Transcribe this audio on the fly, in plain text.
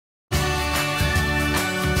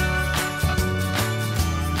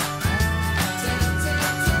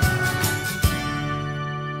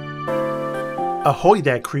Ahoy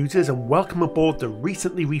there cruisers, and welcome aboard the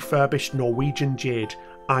recently refurbished Norwegian Jade.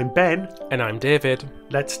 I'm Ben. And I'm David.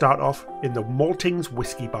 Let's start off in the Maltings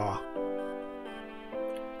Whiskey Bar.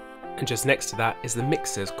 And just next to that is the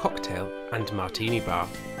Mixers Cocktail and Martini Bar.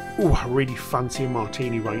 Ooh, I really fancy a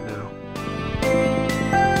martini right now.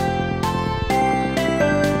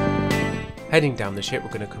 Heading down the ship, we're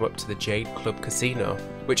going to come up to the Jade Club Casino,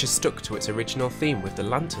 which has stuck to its original theme with the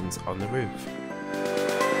lanterns on the roof.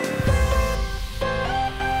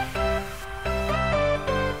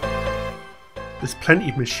 There's plenty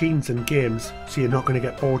of machines and games, so you're not going to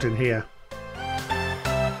get bored in here.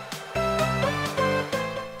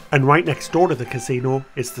 And right next door to the casino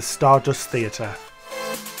is the Stardust Theatre.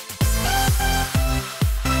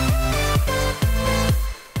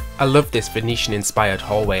 I love this Venetian-inspired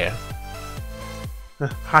hallway.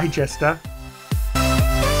 Hi Jester.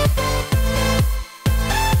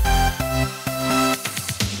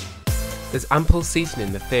 There's ample seating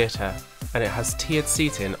in the theatre, and it has tiered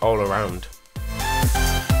seating all around.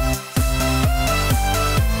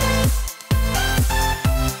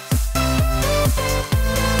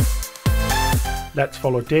 Let's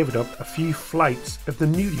follow David up a few flights of the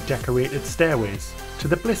newly decorated stairways to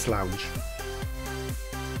the Bliss Lounge.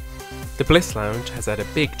 The Bliss Lounge has had a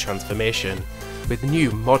big transformation with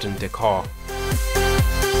new modern decor.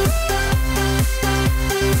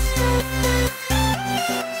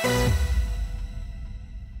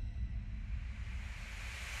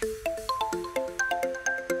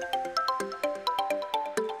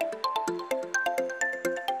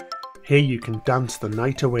 Here you can dance the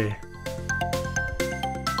night away.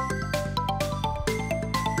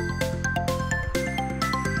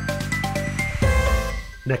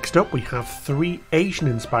 Next up we have three Asian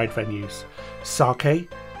inspired venues, Sake,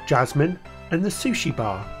 Jasmine and the Sushi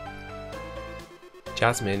Bar.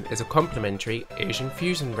 Jasmine is a complimentary Asian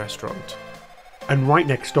fusion restaurant. And right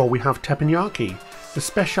next door we have Teppanyaki, the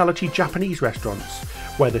specialty Japanese restaurants,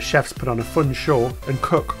 where the chefs put on a fun show and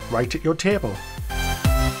cook right at your table.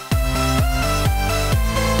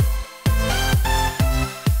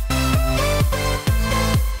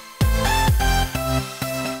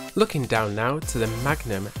 Looking down now to the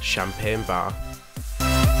Magnum Champagne Bar.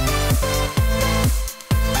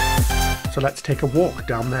 So let's take a walk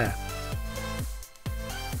down there.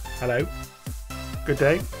 Hello. Good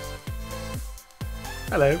day.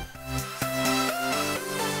 Hello.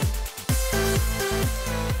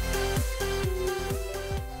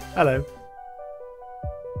 Hello.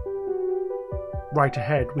 Right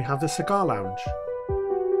ahead we have the Cigar Lounge.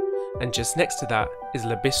 And just next to that is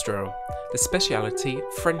Le Bistro, the specialty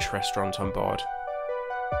French restaurant on board.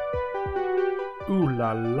 Ooh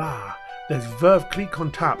la la, there's Veuve Clicquot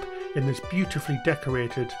on tap in this beautifully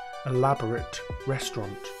decorated, elaborate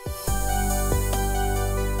restaurant.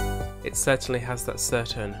 It certainly has that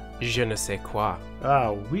certain je ne sais quoi.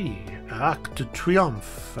 Ah oui, Arc de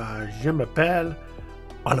Triomphe, je m'appelle,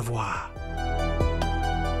 au revoir.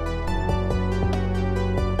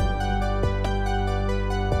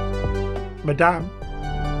 Madame.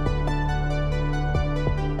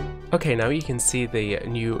 Okay, now you can see the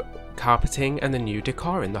new carpeting and the new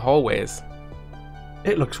decor in the hallways.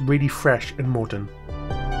 It looks really fresh and modern.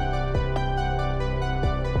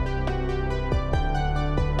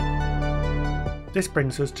 This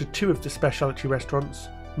brings us to two of the specialty restaurants,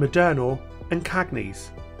 Moderno and Cagney's.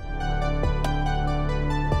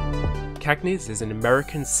 Cagney's is an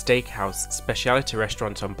American steakhouse specialty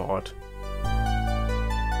restaurant on board.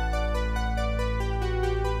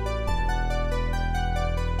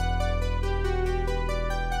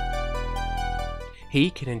 Here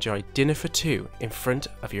you can enjoy dinner for two in front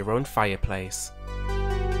of your own fireplace.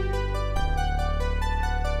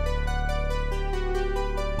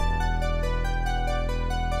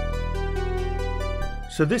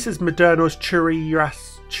 So this is Moderno's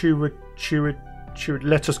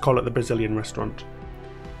let's just call it the Brazilian restaurant.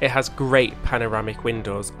 It has great panoramic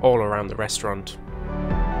windows all around the restaurant.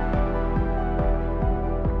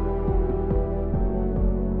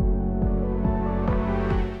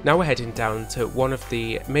 Now we're heading down to one of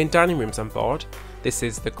the main dining rooms on board. This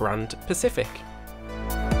is the Grand Pacific.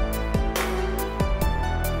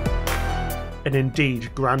 And indeed,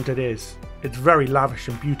 grand it is. It's very lavish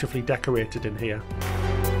and beautifully decorated in here.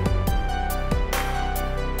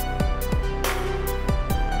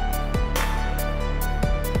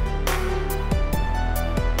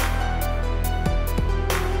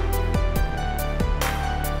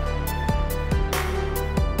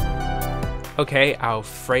 Okay, our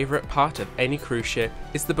favourite part of any cruise ship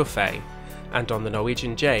is the buffet, and on the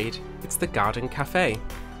Norwegian Jade, it's the Garden Cafe.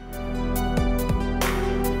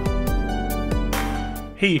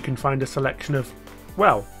 Here you can find a selection of,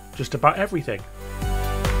 well, just about everything.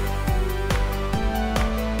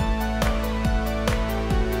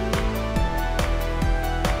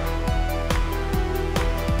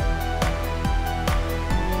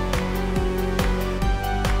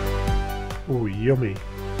 Ooh, yummy.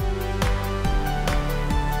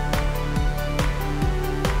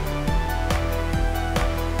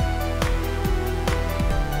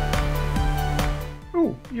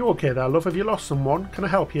 Ooh, you okay there, love? Have you lost someone? Can I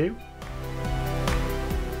help you?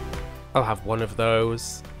 I'll have one of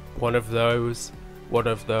those, one of those, one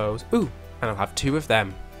of those. Ooh, and I'll have 2 of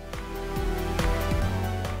them.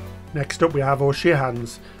 Next up we have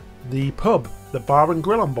Ocean's, the pub, the bar and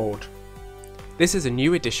grill on board. This is a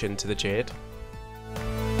new addition to the Jade.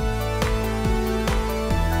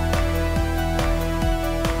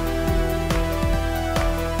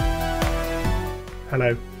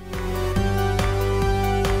 Hello.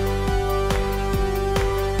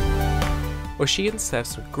 Ocean serves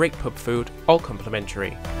some great pub food, all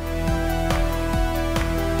complimentary.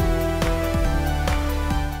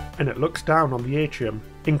 And it looks down on the atrium,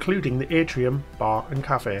 including the atrium, bar and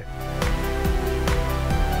cafe.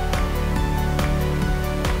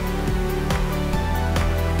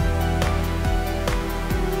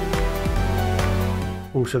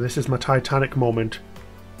 Oh, so this is my Titanic moment.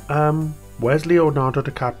 Where's Leonardo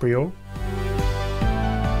DiCaprio?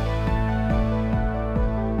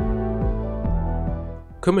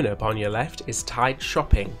 Coming up on your left is Tide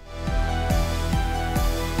Shopping.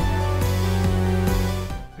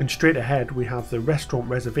 And straight ahead we have the restaurant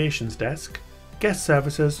reservations desk, guest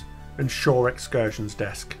services and shore excursions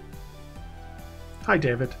desk. Hi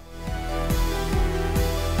David.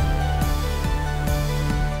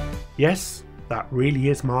 Yes, that really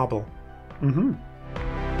is marble.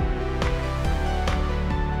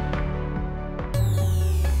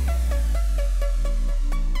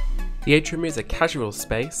 The atrium is a casual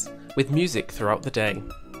space with music throughout the day.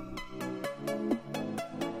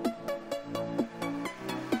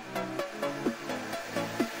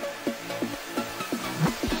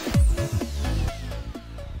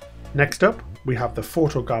 Next up, we have the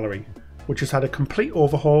photo gallery, which has had a complete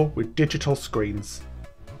overhaul with digital screens.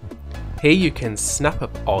 Here you can snap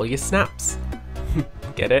up all your snaps.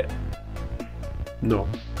 Get it? No.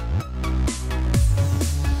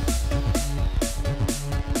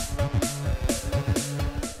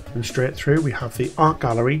 And straight through we have the art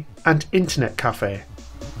gallery and internet cafe.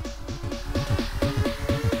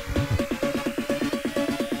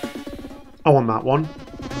 I want that one.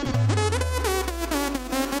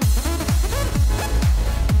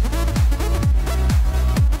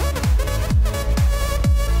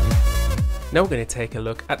 Now we're going to take a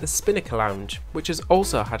look at the Spinnaker Lounge, which has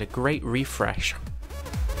also had a great refresh.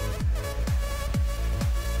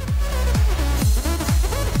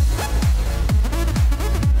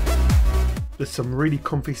 There's some really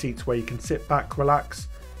comfy seats where you can sit back, relax,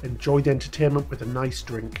 enjoy the entertainment with a nice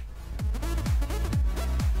drink.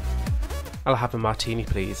 I'll have a martini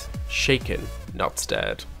please, shaken, not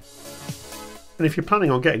stirred. And if you're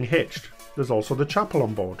planning on getting hitched, there's also the chapel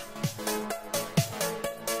on board.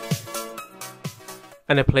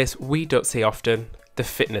 And a place we don't see often, the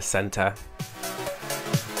fitness centre.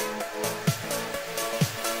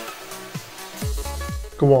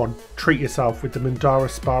 Go on, treat yourself with the Mandara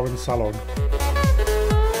Spa and Salon.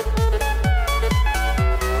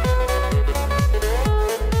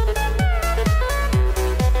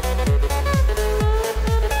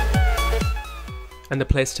 And the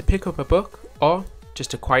place to pick up a book, or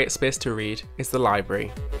just a quiet space to read, is the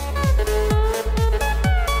library.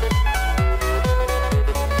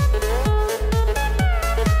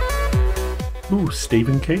 Ooh,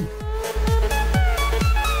 Stephen King.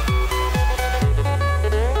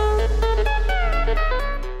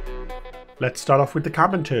 Let's start off with the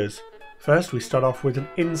cabin tours. First we start off with an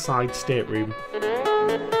inside stateroom,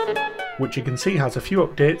 which you can see has a few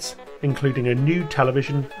updates, including a new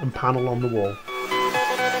television and panel on the wall.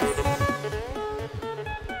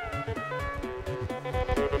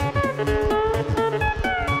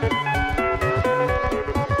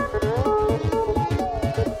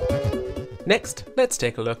 Next, let's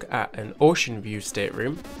take a look at an Oceanview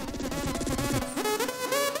Stateroom.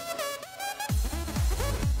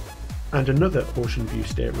 And another Oceanview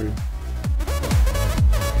Stateroom.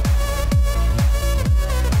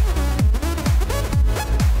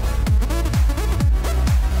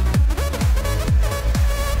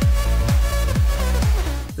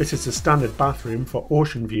 This is a standard bathroom for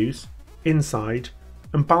ocean views, inside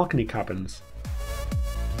and balcony cabins.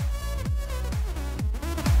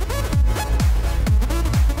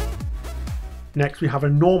 Next we have a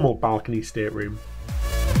normal balcony stateroom.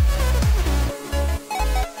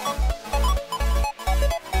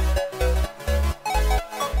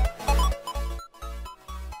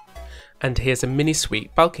 And here's a mini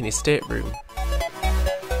suite balcony stateroom,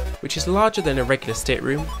 which is larger than a regular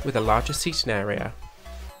stateroom with a larger seating area.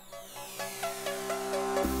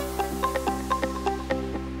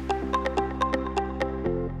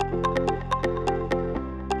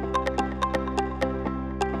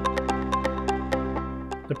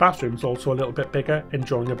 The bathroom's also a little bit bigger,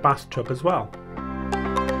 enjoying a bathtub as well.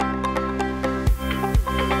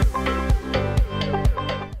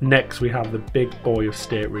 Next we have the big boy of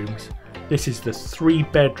staterooms. This is the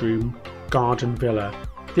 3-bedroom garden villa.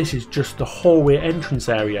 This is just the hallway entrance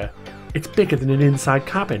area. It's bigger than an inside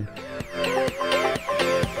cabin.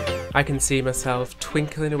 I can see myself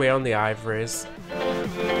twinkling away on the ivories.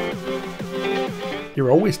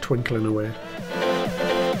 You're always twinkling away.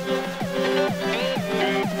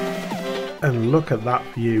 And look at that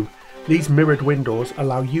view. These mirrored windows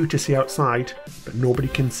allow you to see outside, but nobody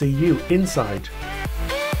can see you inside.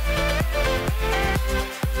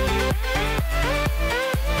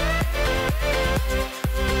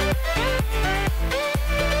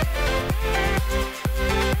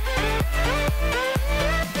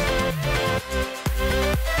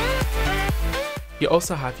 You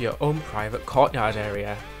also have your own private courtyard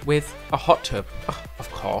area with a hot tub,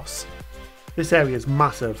 of course. This area is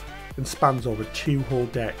massive and spans over 2 whole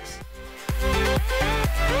decks.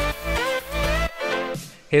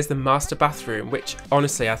 Here's the master bathroom, which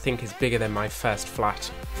honestly I think is bigger than my first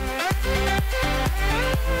flat.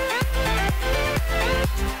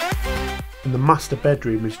 And the master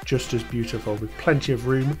bedroom is just as beautiful, with plenty of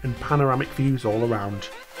room and panoramic views all around.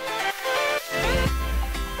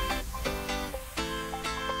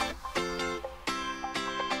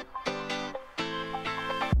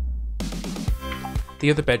 The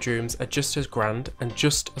other bedrooms are just as grand and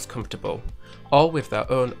just as comfortable, all with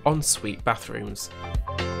their own ensuite bathrooms.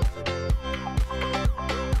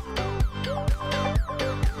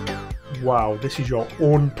 Wow, this is your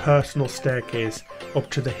own personal staircase up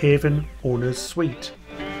to the Haven Owner's Suite.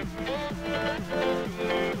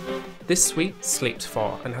 This suite sleeps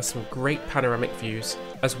 4 and has some great panoramic views,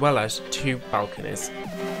 as well as 2 balconies.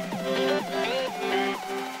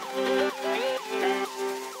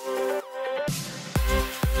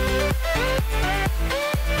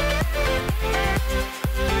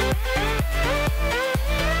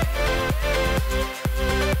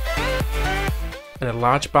 And a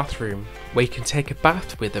large bathroom where you can take a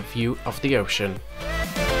bath with a view of the ocean.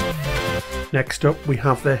 Next up we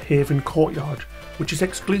have the Haven Courtyard, which is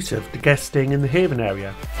exclusive to guests staying in the Haven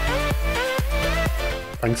area.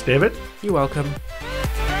 Thanks, David. You're welcome.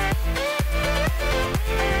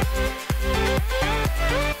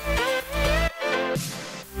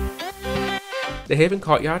 The Haven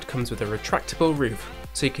Courtyard comes with a retractable roof,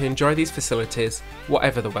 so you can enjoy these facilities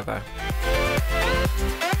whatever the weather.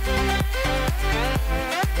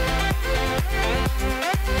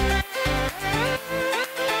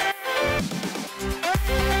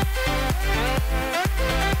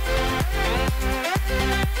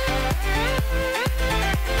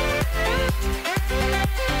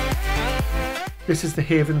 This is the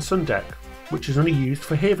Haven Sun Deck, which is only used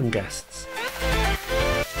for Haven guests.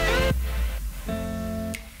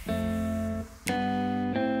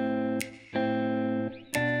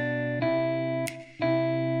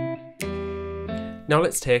 Now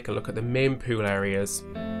let's take a look at the main pool areas.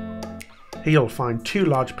 Here you'll find 2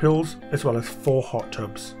 large pools as well as 4 hot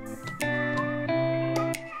tubs.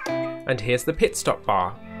 And here's the pit stop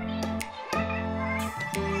bar.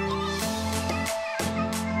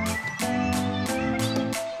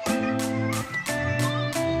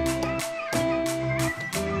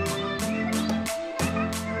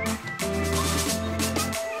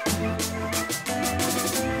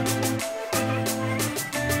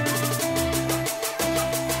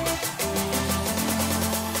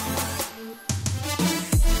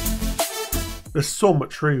 There's so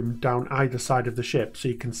much room down either side of the ship, so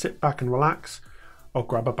you can sit back and relax or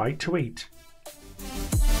grab a bite to eat.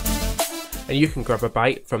 And you can grab a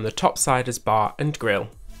bite from the topsider's bar and grill.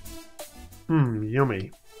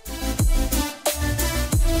 Yummy.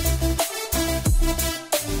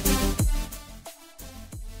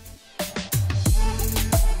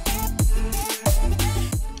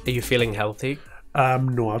 Are you feeling healthy?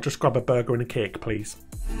 No, I'll just grab a burger and a cake, please.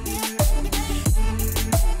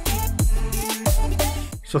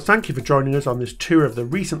 So thank you for joining us on this tour of the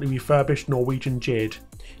recently refurbished Norwegian Jade.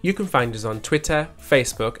 You can find us on Twitter,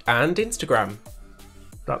 Facebook and Instagram.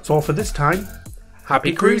 That's all for this time.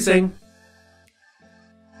 Happy cruising!